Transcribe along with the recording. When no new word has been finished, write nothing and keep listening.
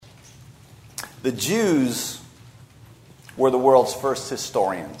The Jews were the world's first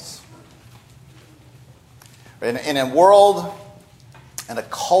historians. In a world and a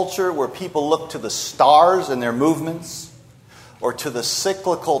culture where people look to the stars and their movements, or to the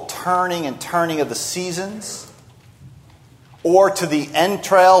cyclical turning and turning of the seasons, or to the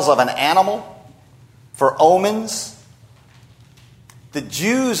entrails of an animal for omens, the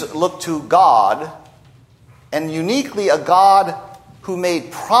Jews looked to God, and uniquely a God who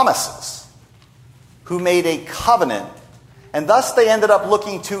made promises, who made a covenant, and thus they ended up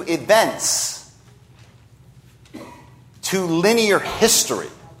looking to events, to linear history.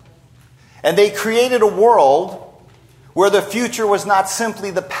 And they created a world where the future was not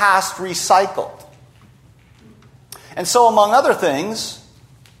simply the past recycled. And so, among other things,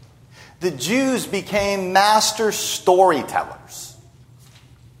 the Jews became master storytellers.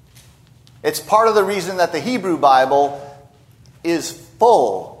 It's part of the reason that the Hebrew Bible is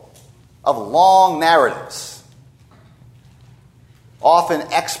full of long narratives, often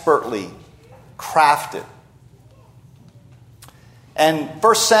expertly crafted. And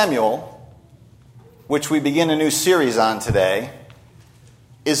 1 Samuel, which we begin a new series on today,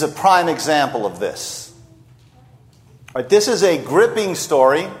 is a prime example of this. Right, this is a gripping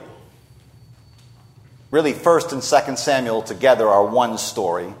story. Really, 1 and 2 Samuel together are one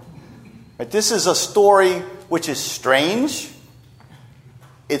story. Right, this is a story which is strange.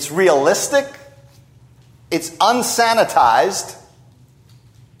 It's realistic. It's unsanitized.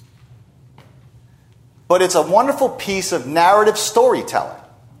 But it's a wonderful piece of narrative storytelling.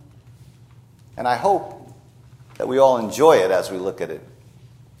 And I hope that we all enjoy it as we look at it.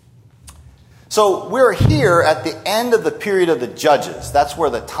 So we're here at the end of the period of the Judges. That's where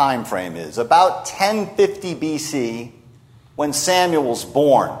the time frame is. About 1050 BC, when Samuel was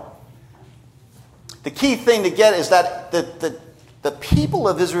born. The key thing to get is that the people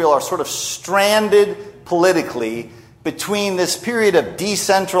of Israel are sort of stranded politically between this period of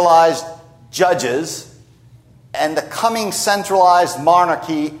decentralized judges and the coming centralized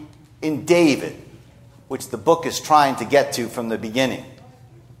monarchy in David, which the book is trying to get to from the beginning.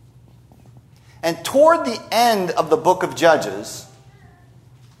 And toward the end of the book of Judges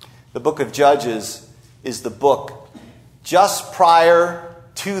is the book just prior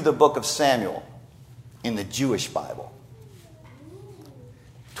to the book of Samuel in the Jewish Bible.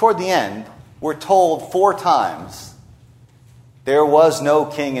 Toward the end, we're told 4 times, there was no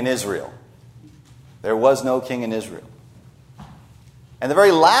king in Israel. There was no king in Israel. And the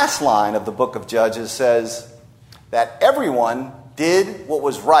very last line of the book of Judges says that everyone did what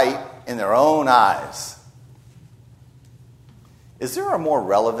was right in their own eyes. Is there a more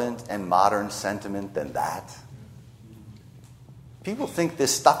relevant and modern sentiment than that? People think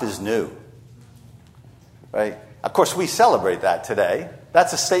this stuff is new, right? Of course, we celebrate that today.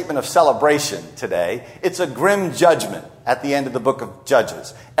 That's a statement of celebration today. It's a grim judgment at the end of the book of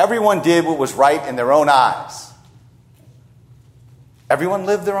Judges. Everyone did what was right in their own eyes. Everyone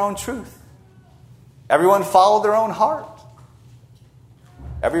lived their own truth. Everyone followed their own heart.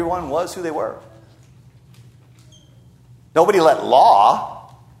 Everyone was who they were. Nobody let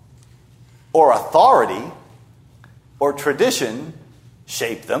law or authority or tradition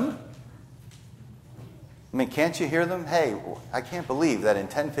shape them. I mean, can't you hear them? Hey, I can't believe that in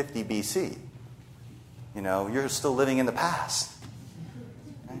 1050 BC, you're still living in the past.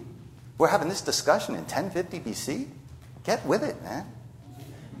 Right? We're having this discussion in 1050 BC? Get with it, man.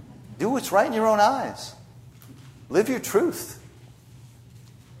 Do what's right in your own eyes. Live your truth.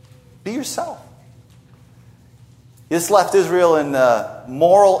 Be yourself. This left Israel in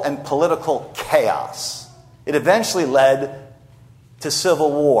moral and political chaos. It eventually led to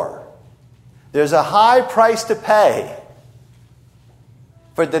civil war. There's a high price to pay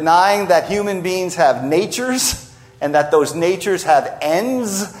for denying that human beings have natures and that those natures have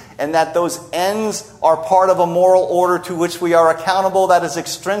ends and that those ends are part of a moral order to which we are accountable that is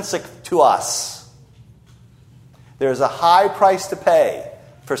extrinsic to us. There's a high price to pay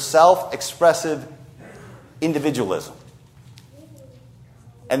for self-expressive individualism.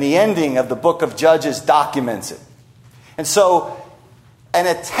 And the ending of the book of Judges documents it. And so, an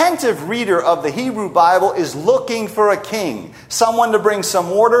attentive reader of the Hebrew Bible is looking for a king, someone to bring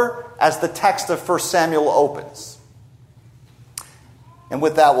some order as the text of 1 Samuel opens. And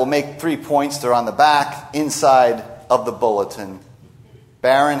with that, we'll make 3 points. They're on the back, inside of the bulletin.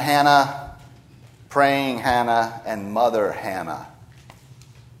 Barren Hannah, praying Hannah, and mother Hannah.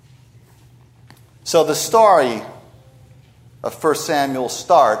 So the story of 1 Samuel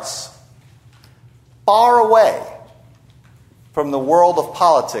starts far away from the world of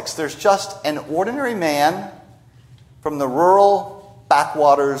politics. There's just an ordinary man from the rural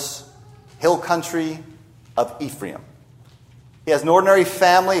backwaters hill country of Ephraim. He has an ordinary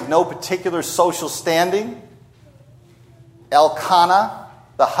family of no particular social standing. Elkanah,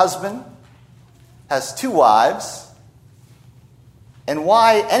 the husband, has 2 wives. And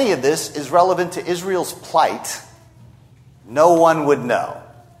why any of this is relevant to Israel's plight, no one would know.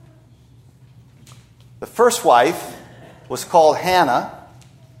 The first wife was called Hannah,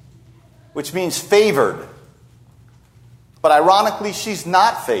 which means favored. But ironically, she's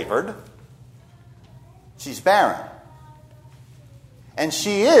not favored. She's barren. And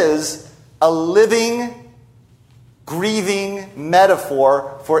she is a living, grieving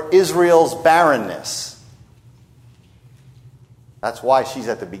metaphor for Israel's barrenness. That's why she's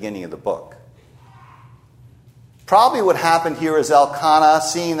at the beginning of the book. Probably what happened here is Elkanah,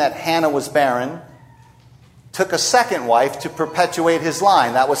 seeing that Hannah was barren, took a second wife to perpetuate his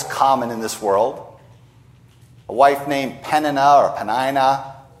line. That was common in this world. A wife named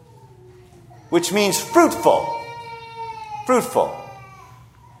Peninnah, which means fruitful. Fruitful.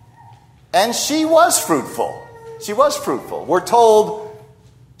 And she was fruitful. She was fruitful. We're told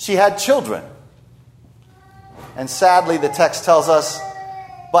she had children. And sadly, the text tells us,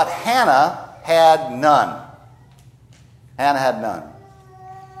 but Hannah had none. Hannah had none.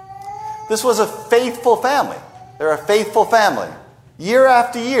 This was a faithful family. They're a faithful family. Year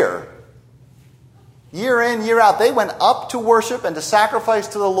after year, year in, year out, they went up to worship and to sacrifice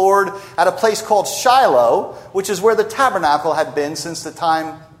to the Lord at a place called Shiloh, which is where the tabernacle had been since the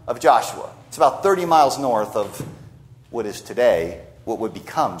time of Joshua. It's about 30 miles north of what is today, what would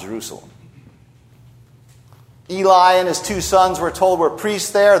become Jerusalem. Eli and his 2 sons, we're told, were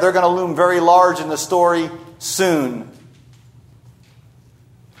priests there. They're going to loom very large in the story soon.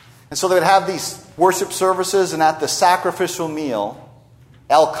 And so they would have these worship services, and at the sacrificial meal,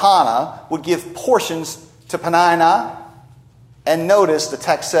 Elkanah would give portions to Peninnah, and notice the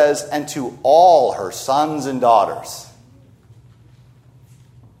text says, and to all her sons and daughters.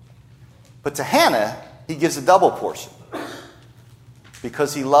 But to Hannah, he gives a double portion,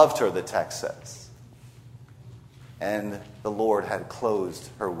 because he loved her, the text says. And the Lord had closed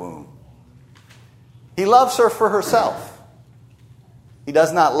her womb. He loves her for herself. He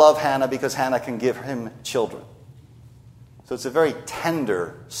does not love Hannah because Hannah can give him children. So it's a very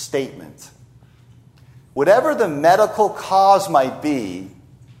tender statement. Whatever the medical cause might be,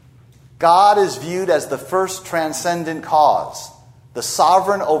 God is viewed as the first transcendent cause, the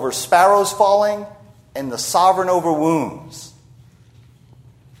sovereign over sparrows falling and the sovereign over wombs.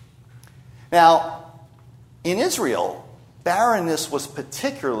 Now, in Israel, barrenness was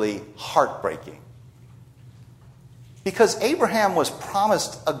particularly heartbreaking, because Abraham was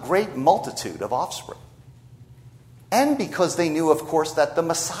promised a great multitude of offspring. And because they knew, of course, that the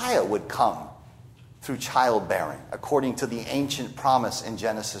Messiah would come through childbearing, according to the ancient promise in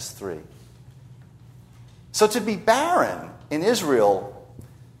Genesis 3. So to be barren in Israel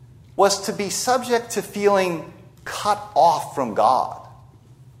was to be subject to feeling cut off from God,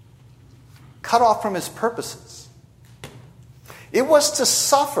 cut off from his purposes. It was to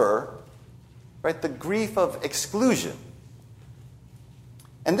suffer, right, the grief of exclusion.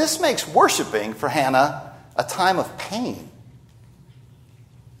 And this makes worshiping for Hannah a time of pain,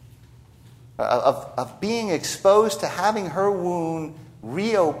 of being exposed to having her wound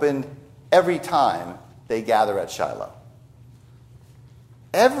reopened every time they gather at Shiloh.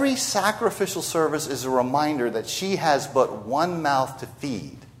 Every sacrificial service is a reminder that she has but one mouth to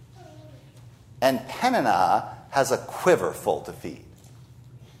feed, and Peninnah has a quiver full to feed.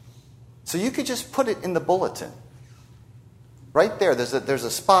 So you could just put it in the bulletin. Right there, there's a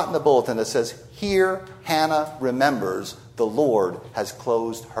spot in the bulletin that says, "Here Hannah remembers the Lord has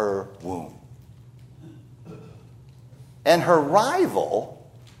closed her womb." And her rival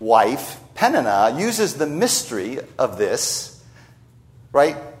wife, Peninnah, uses the mystery of this,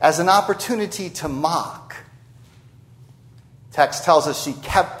 right, as an opportunity to mock. Text tells us she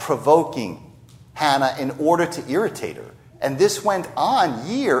kept provoking Hannah in order to irritate her. And this went on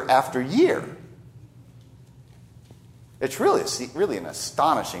year after year. It's really an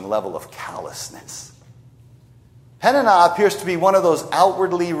astonishing level of callousness. Peninnah appears to be one of those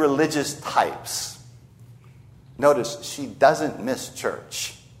outwardly religious types. Notice, she doesn't miss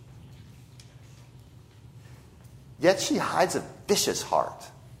church. Yet she hides a vicious heart.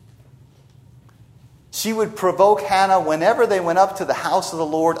 She would provoke Hannah whenever they went up to the house of the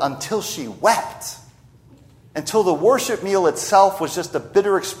Lord until she wept. Until the worship meal itself was just a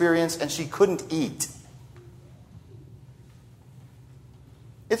bitter experience and she couldn't eat.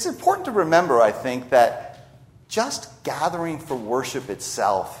 It's important to remember, I think, that just gathering for worship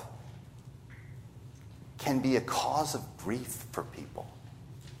itself can be a cause of grief for people.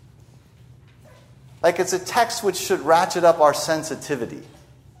 Like it's a text which should ratchet up our sensitivity.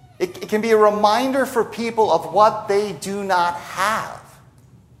 It can be a reminder for people of what they do not have,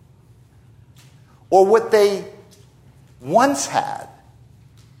 or what they once had,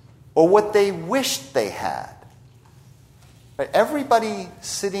 or what they wished they had. Right? Everybody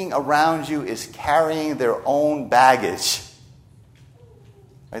sitting around you is carrying their own baggage,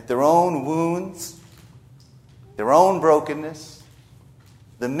 right? Their own wounds, their own brokenness,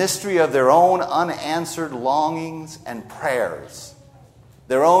 the mystery of their own unanswered longings and prayers,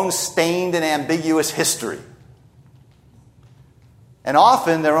 their own stained and ambiguous history, and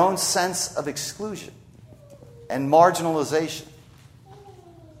often their own sense of exclusion and marginalization.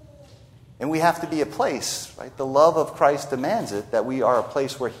 And we have to be a place, right? The love of Christ demands it, that we are a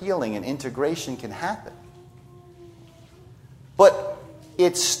place where healing and integration can happen. But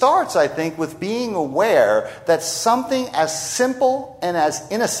it starts, I think, with being aware that something as simple and as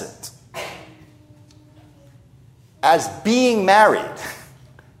innocent as being married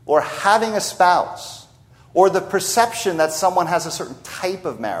or having a spouse, or the perception that someone has a certain type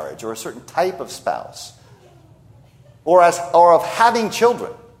of marriage or a certain type of spouse, or of having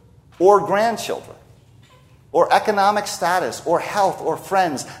children or grandchildren, or economic status or health or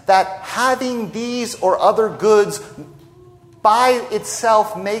friends, that having these or other goods by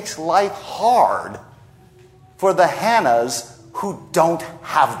itself makes life hard for the Hannahs who don't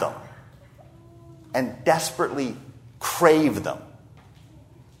have them and desperately crave them.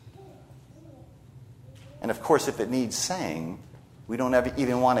 And of course, if it needs saying, we don't ever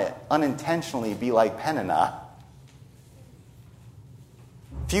even want to unintentionally be like Peninnah.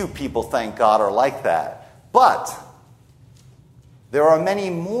 Few people, thank God, are like that. But there are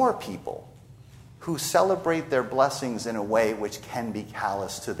many more people who celebrate their blessings in a way which can be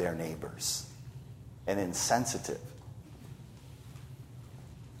callous to their neighbors and insensitive.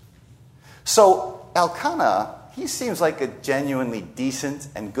 So Elkanah, he seems like a genuinely decent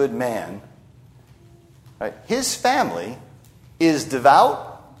and good man. Right? His family is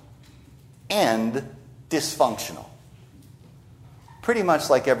devout and dysfunctional. Pretty much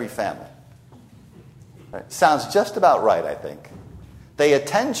like every family. Right? Sounds just about right, I think. They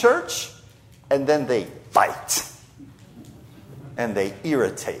attend church, and then they fight. And they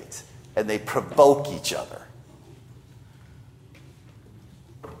irritate. And they provoke each other.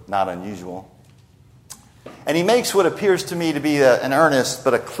 Not unusual. And he makes what appears to me to be an earnest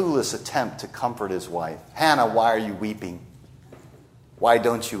but a clueless attempt to comfort his wife. Hannah, why are you weeping? Why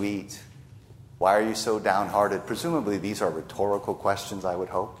don't you eat? Why are you so downhearted? Presumably these are rhetorical questions, I would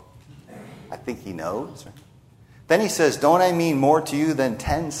hope. I think he knows. Then he says, don't I mean more to you than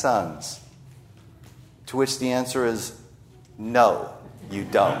 10 sons? To which the answer is, no, you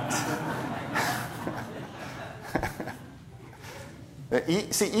don't.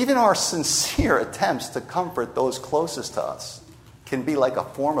 See, even our sincere attempts to comfort those closest to us can be like a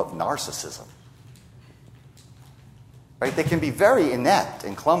form of narcissism. Right? They can be very inept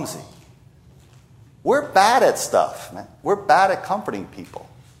and clumsy. We're bad at stuff, man. We're bad at comforting people.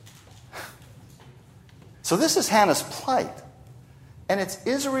 So this is Hannah's plight. And it's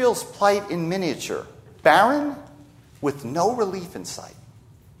Israel's plight in miniature. Barren with no relief in sight.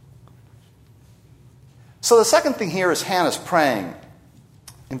 So the second thing here is Hannah's praying.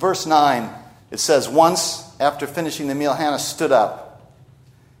 In verse 9, it says, once after finishing the meal, Hannah stood up.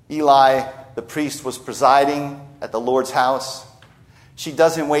 Eli, the priest, was presiding at the Lord's house. She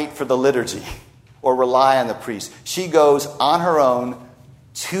doesn't wait for the liturgy or rely on the priest. She goes on her own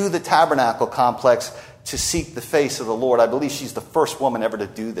to the tabernacle complex to seek the face of the Lord. I believe she's the first woman ever to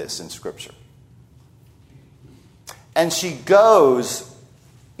do this in Scripture. And she goes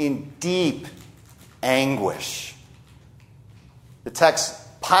in deep anguish. The text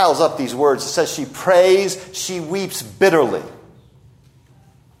piles up these words. It says she prays, she weeps bitterly.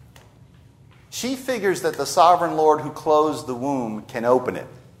 She figures that the sovereign Lord who closed the womb can open it.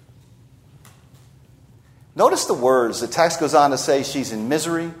 Notice the words. The text goes on to say she's in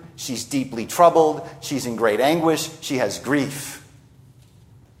misery, she's deeply troubled, she's in great anguish, she has grief.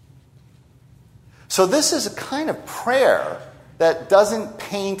 So this is a kind of prayer that doesn't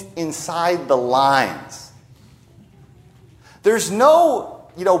paint inside the lines. There's no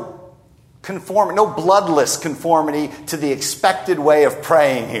no bloodless conformity to the expected way of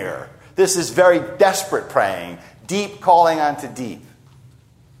praying here. This is very desperate praying, deep calling unto deep.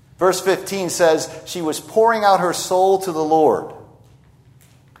 Verse 15 says, she was pouring out her soul to the Lord.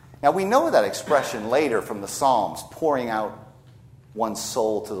 Now we know that expression later from the Psalms, pouring out one's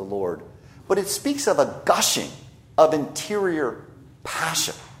soul to the Lord. But it speaks of a gushing of interior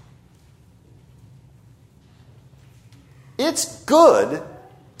passion. It's good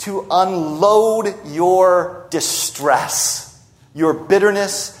to unload your distress, your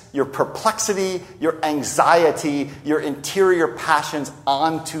bitterness, your perplexity, your anxiety, your interior passions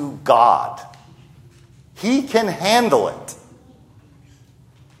onto God. He can handle it.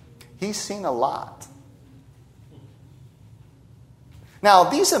 He's seen a lot. Now,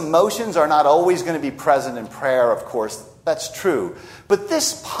 these emotions are not always going to be present in prayer, of course. That's true. But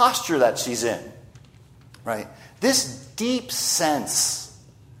this posture that she's in, right? This deep sense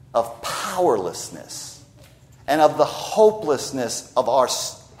of powerlessness and of the hopelessness of our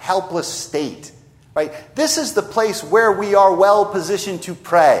helpless state, right? This is the place where we are well positioned to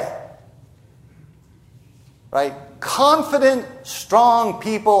pray, right? Confident, strong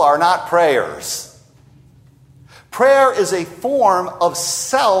people are not prayers. Prayer is a form of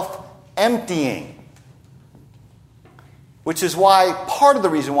self-emptying, which is why, part of the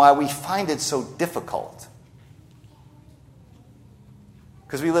reason why we find it so difficult.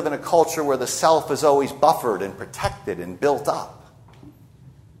 Because we live in a culture where the self is always buffered and protected and built up.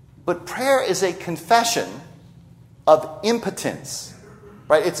 But prayer is a confession of impotence.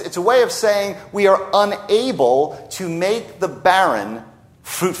 Right? It's a way of saying we are unable to make the barren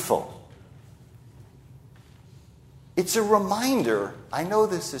fruitful. It's a reminder. I know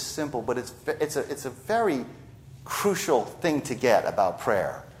this is simple, but it's a very crucial thing to get about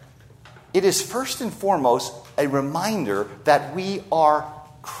prayer. It is first and foremost a reminder that we are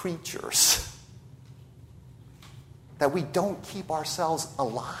creatures. That we don't keep ourselves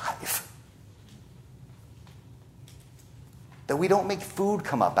alive. That we don't make food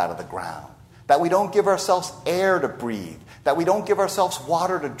come up out of the ground. That we don't give ourselves air to breathe. That we don't give ourselves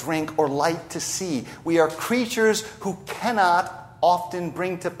water to drink or light to see. We are creatures who cannot often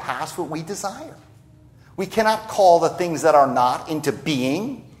bring to pass what we desire. We cannot call the things that are not into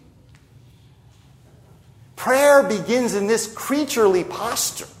being. Prayer begins in this creaturely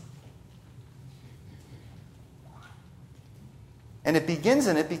posture. And it begins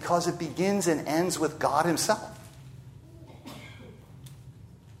in it because it begins and ends with God himself.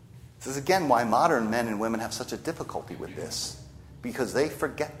 This is again why modern men and women have such a difficulty with this. Because they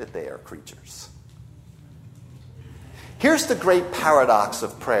forget that they are creatures. Here's the great paradox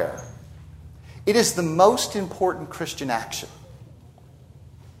of prayer. It is the most important Christian action.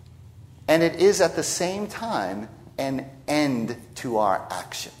 And it is at the same time an end to our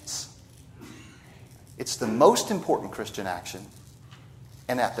actions. It's the most important Christian action,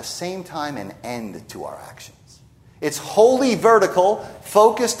 and at the same time an end to our actions. It's wholly vertical,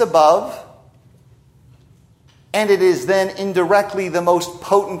 focused above, and it is then indirectly the most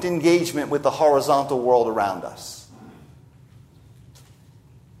potent engagement with the horizontal world around us.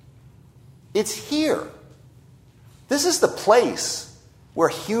 It's here. This is the place where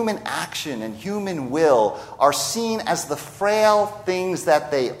human action and human will are seen as the frail things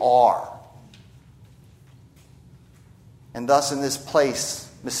that they are. And thus in this place,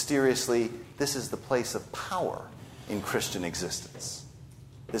 mysteriously, this is the place of power in Christian existence.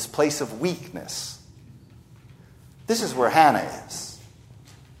 This place of weakness. This is where Hannah is.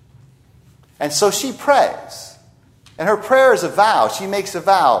 And so she prays. And her prayer is a vow. She makes a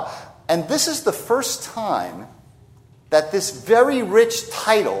vow. And this is the first time that this very rich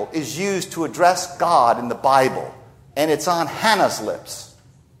title is used to address God in the Bible. And it's on Hannah's lips.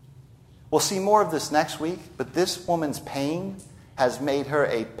 We'll see more of this next week, but this woman's pain has made her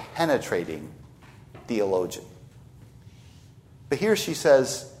a penetrating theologian. But here she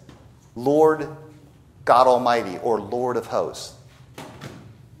says, Lord God Almighty, or Lord of hosts.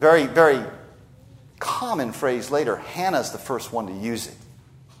 Very, very common phrase later. Hannah's the first one to use it.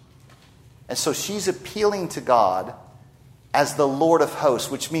 And so she's appealing to God as the Lord of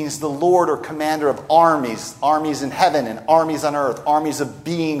hosts, which means the Lord or commander of armies, armies in heaven and armies on earth, armies of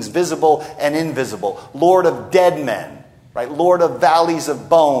beings visible and invisible, Lord of dead men, right? Lord of valleys of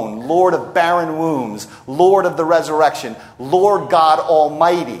bone, Lord of barren wombs, Lord of the resurrection, Lord God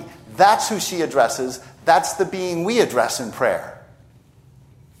Almighty. That's who she addresses. That's the being we address in prayer.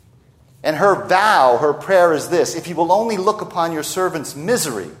 And her vow, her prayer is this: if you will only look upon your servant's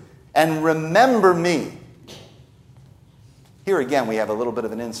misery and remember me. Here again, we have a little bit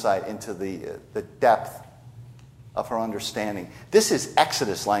of an insight into the depth of her understanding. This is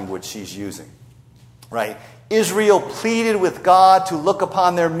Exodus language she's using, right? Israel pleaded with God to look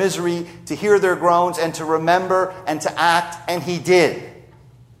upon their misery, to hear their groans, and to remember and to act, and he did.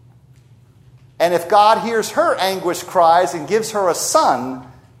 And if God hears her anguish cries and gives her a son,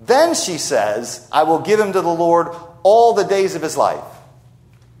 then she says, I will give him to the Lord all the days of his life.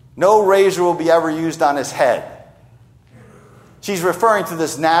 No razor will be ever used on his head. She's referring to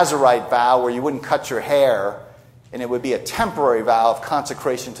this Nazirite vow where you wouldn't cut your hair and it would be a temporary vow of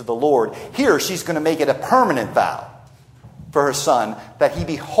consecration to the Lord. Here, she's going to make it a permanent vow for her son, that he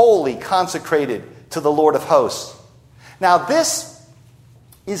be wholly consecrated to the Lord of hosts. Now, this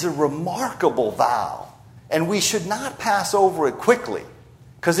is a remarkable vow, and we should not pass over it quickly,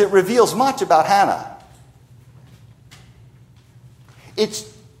 because it reveals much about Hannah.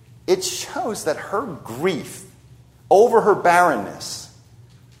 It shows that her grief over her barrenness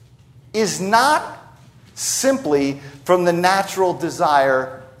is not simply from the natural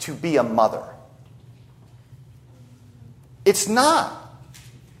desire to be a mother. It's not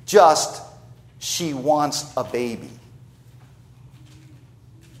just she wants a baby.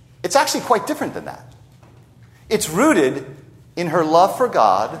 It's actually quite different than that. It's rooted in her love for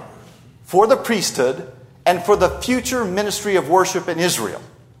God, for the priesthood, and for the future ministry of worship in Israel.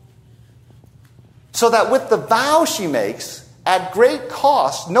 So that with the vow she makes at great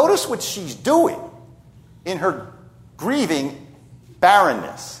cost, notice what she's doing in her grieving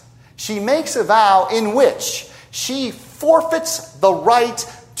barrenness. She makes a vow in which she forfeits the right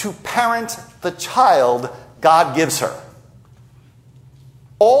to parent the child God gives her.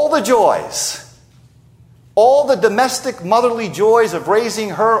 All the joys, all the domestic motherly joys of raising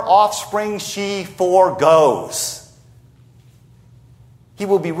her offspring, she forgoes. He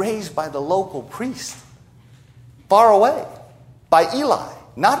will be raised by the local priest, far away, by Eli,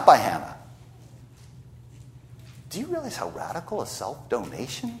 not by Hannah. Do you realize how radical a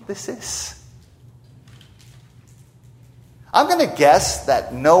self-donation this is? I'm going to guess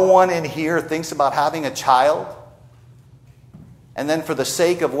that no one in here thinks about having a child, and then for the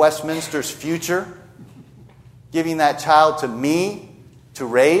sake of Westminster's future, giving that child to me to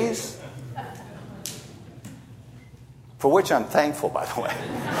raise, for which I'm thankful, by the way.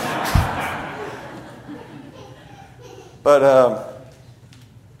 But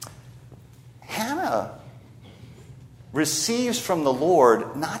Hannah receives from the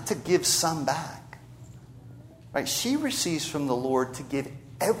Lord not to give some back. Right? She receives from the Lord to give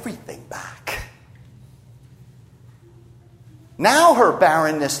everything back. Now her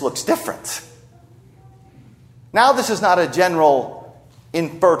barrenness looks different. Now this is not a general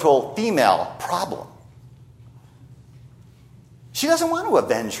infertile female problem. She doesn't want to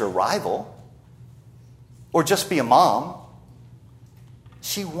avenge her rival or just be a mom.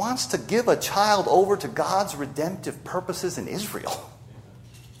 She wants to give a child over to God's redemptive purposes in Israel.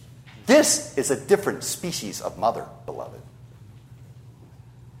 This is a different species of mother, beloved.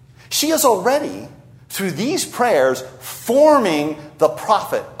 She is already, through these prayers, forming the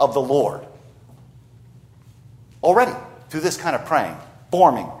prophet of the Lord. Already, through this kind of praying,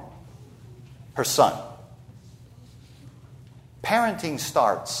 forming her son. Parenting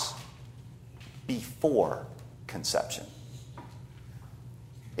starts before conception.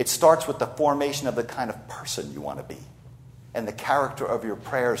 It starts with the formation of the kind of person you want to be and the character of your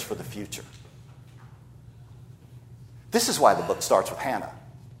prayers for the future. This is why the book starts with Hannah.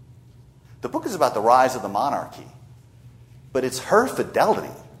 The book is about the rise of the monarchy, but it's her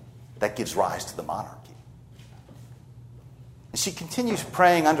fidelity that gives rise to the monarchy. And she continues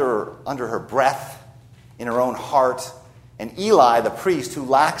praying under her breath, in her own heart, and Eli, the priest, who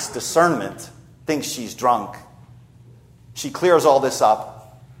lacks discernment, thinks she's drunk. She clears all this up,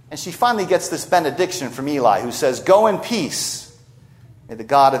 and she finally gets this benediction from Eli, who says, "Go in peace. May the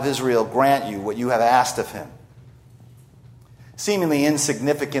God of Israel grant you what you have asked of him." Seemingly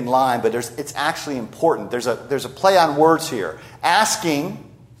insignificant line, but it's actually important. There's a play on words here.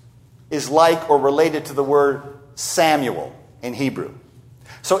 Asking is like or related to the word Samuel in Hebrew.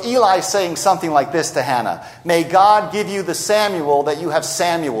 So Eli is saying something like this to Hannah: "May God give you the Samuel that you have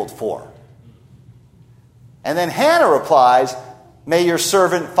Samueled for." And then Hannah replies, "May your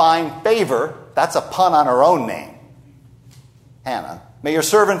servant find favor." That's a pun on her own name, Hannah. "May your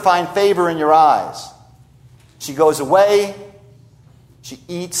servant find favor in your eyes." She goes away, she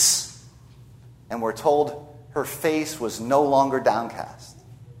eats, and we're told her face was no longer downcast.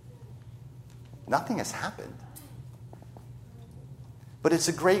 Nothing has happened. But it's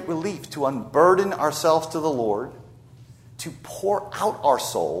a great relief to unburden ourselves to the Lord, to pour out our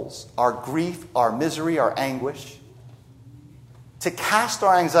souls, our grief, our misery, our anguish, to cast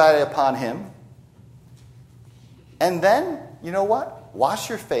our anxiety upon him. And then, you know what? Wash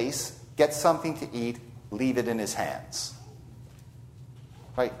your face, get something to eat, leave it in his hands.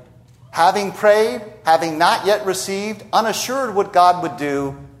 Right? Having prayed, having not yet received, unassured what God would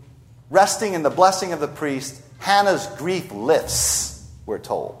do, resting in the blessing of the priest, Hannah's grief lifts, we're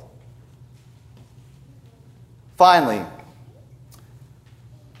told. Finally,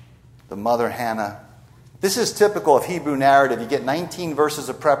 the mother Hannah. This is typical of Hebrew narrative. You get 19 verses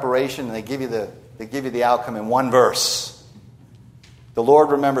of preparation, and they give you They give you the outcome in one verse. The Lord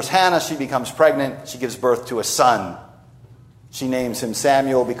remembers Hannah. She becomes pregnant. She gives birth to a son. She names him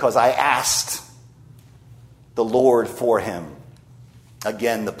Samuel because I asked the Lord for him.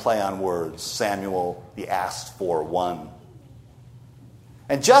 Again, the play on words. Samuel, the asked for one.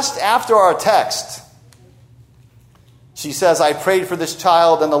 And just after our text, she says, I prayed for this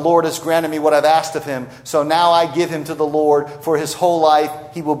child, and the Lord has granted me what I've asked of him. So now I give him to the Lord. For his whole life,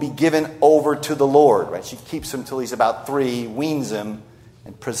 he will be given over to the Lord. Right? She keeps him till he's about 3, weans him,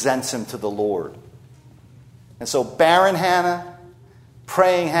 and presents him to the Lord. And so barren Hannah,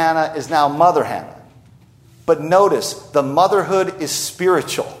 praying Hannah, is now mother Hannah. But notice, the motherhood is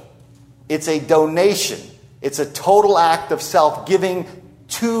spiritual. It's a donation. It's a total act of self-giving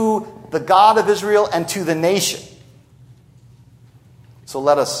to the God of Israel and to the nation. So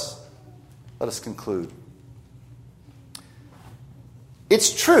let us conclude.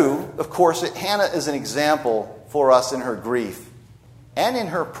 It's true, of course, that Hannah is an example for us in her grief and in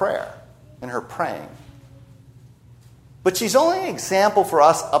her prayer, in her praying. But she's only an example for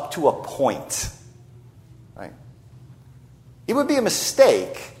us up to a point. Right? It would be a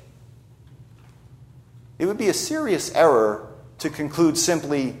mistake. It would be a serious error to conclude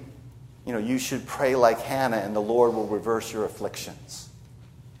simply, you should pray like Hannah and the Lord will reverse your afflictions.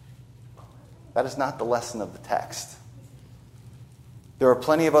 That is not the lesson of the text. There are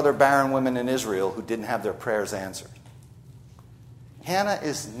plenty of other barren women in Israel who didn't have their prayers answered. Hannah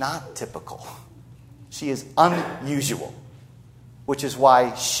is not typical. She is unusual, which is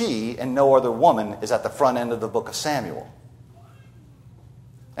why she and no other woman is at the front end of the book of Samuel.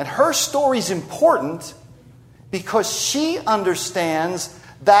 And her story is important because she understands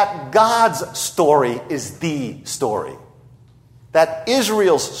that God's story is the story. That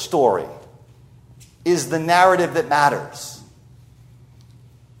Israel's story is the narrative that matters.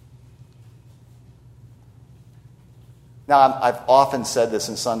 Now, I've often said this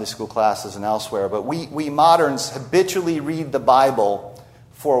in Sunday school classes and elsewhere, but we moderns habitually read the Bible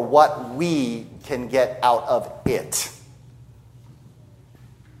for what we can get out of it.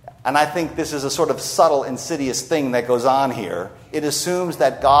 And I think this is a sort of subtle, insidious thing that goes on here. It assumes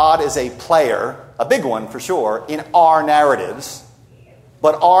that God is a player, a big one for sure, in our narratives,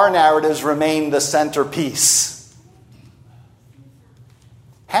 but our narratives remain the centerpiece.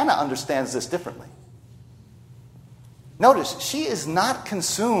 Hannah understands this differently. Notice, she is not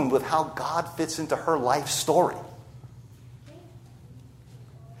consumed with how God fits into her life story.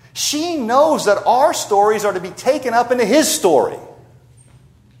 She knows that our stories are to be taken up into His story.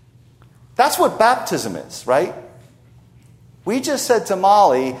 That's what baptism is, right? We just said to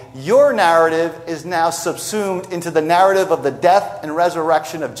Molly, your narrative is now subsumed into the narrative of the death and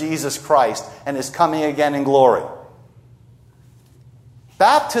resurrection of Jesus Christ and is coming again in glory.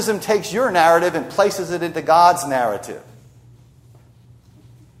 Baptism takes your narrative and places it into God's narrative.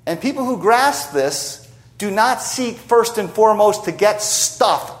 And people who grasp this do not seek first and foremost to get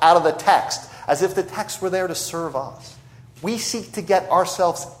stuff out of the text, as if the text were there to serve us. We seek to get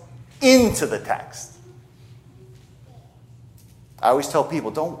ourselves into the text. I always tell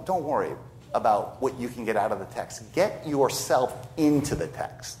people, don't worry about what you can get out of the text. Get yourself into the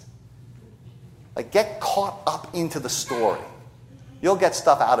text. Like, get caught up into the story. You'll get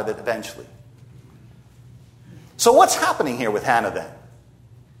stuff out of it eventually. So what's happening here with Hannah then?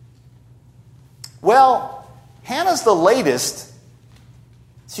 Well, Hannah's the latest.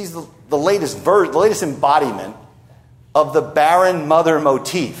 She's the latest the latest embodiment of the barren mother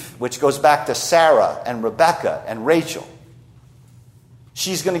motif, which goes back to Sarah and Rebecca and Rachel.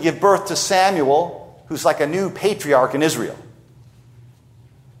 She's going to give birth to Samuel, who's like a new patriarch in Israel.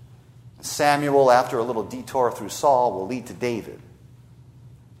 Samuel, after a little detour through Saul, will lead to David.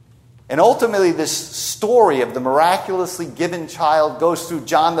 And ultimately, this story of the miraculously given child goes through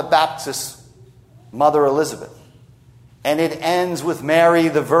John the Baptist's mother Elizabeth. And it ends with Mary,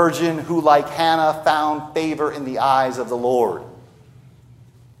 the virgin, who, like Hannah, found favor in the eyes of the Lord.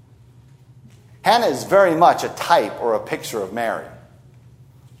 Hannah is very much a type or a picture of Mary.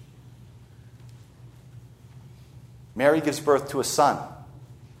 Mary gives birth to a son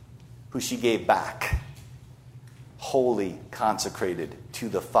who she gave back, wholly consecrated to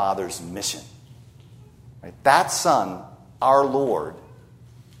the Father's mission. Right? That son, our Lord,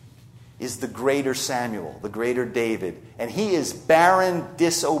 is the greater Samuel, the greater David. And he is barren,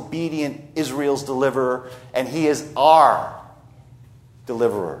 disobedient Israel's deliverer, and he is our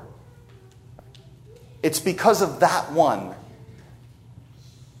deliverer. It's because of that one,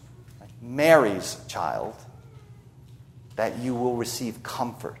 Mary's child, that you will receive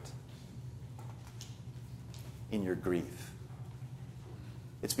comfort in your grief.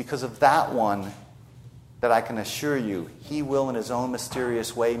 It's because of that one that I can assure you, he will in his own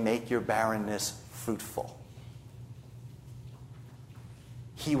mysterious way make your barrenness fruitful.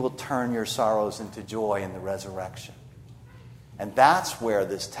 He will turn your sorrows into joy in the resurrection. And that's where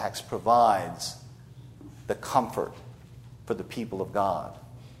this text provides the comfort for the people of God.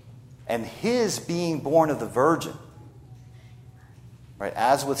 And his being born of the virgin, right,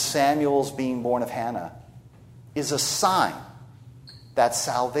 as with Samuel's being born of Hannah, is a sign that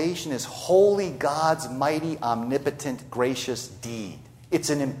salvation is wholly God's mighty, omnipotent, gracious deed. It's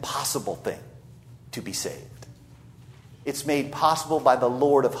an impossible thing to be saved. It's made possible by the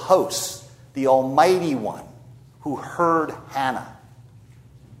Lord of hosts, the Almighty One, who heard Hannah,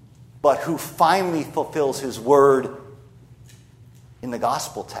 but who finally fulfills his word in the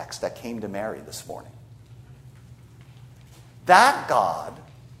gospel text that came to Mary this morning. That God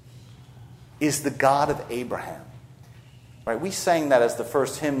is the God of Abraham. Right? We sang that as the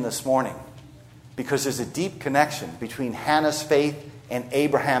first hymn this morning because there's a deep connection between Hannah's faith and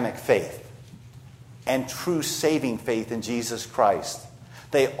Abrahamic faith and true saving faith in Jesus Christ.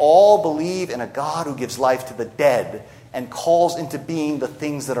 They all believe in a God who gives life to the dead and calls into being the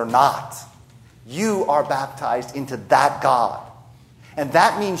things that are not. You are baptized into that God. And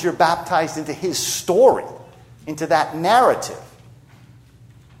that means you're baptized into his story, into that narrative.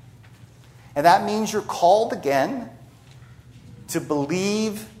 And that means you're called again to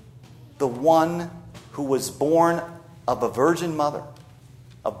believe the one who was born of a virgin mother,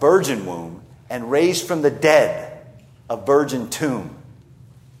 a virgin womb, and raised from the dead, a virgin tomb,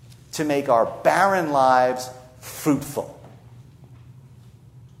 to make our barren lives fruitful.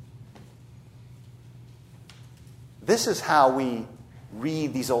 This is how we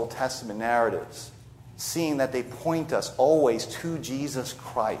read these Old Testament narratives, seeing that they point us always to Jesus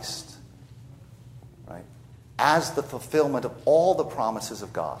Christ, right, as the fulfillment of all the promises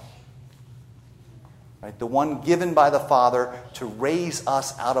of God. Right, the one given by the Father to raise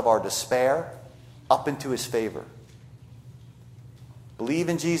us out of our despair up into his favor. Believe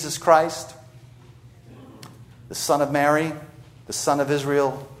in Jesus Christ, the Son of Mary, the Son of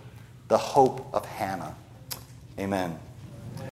Israel, the hope of Hannah. Amen.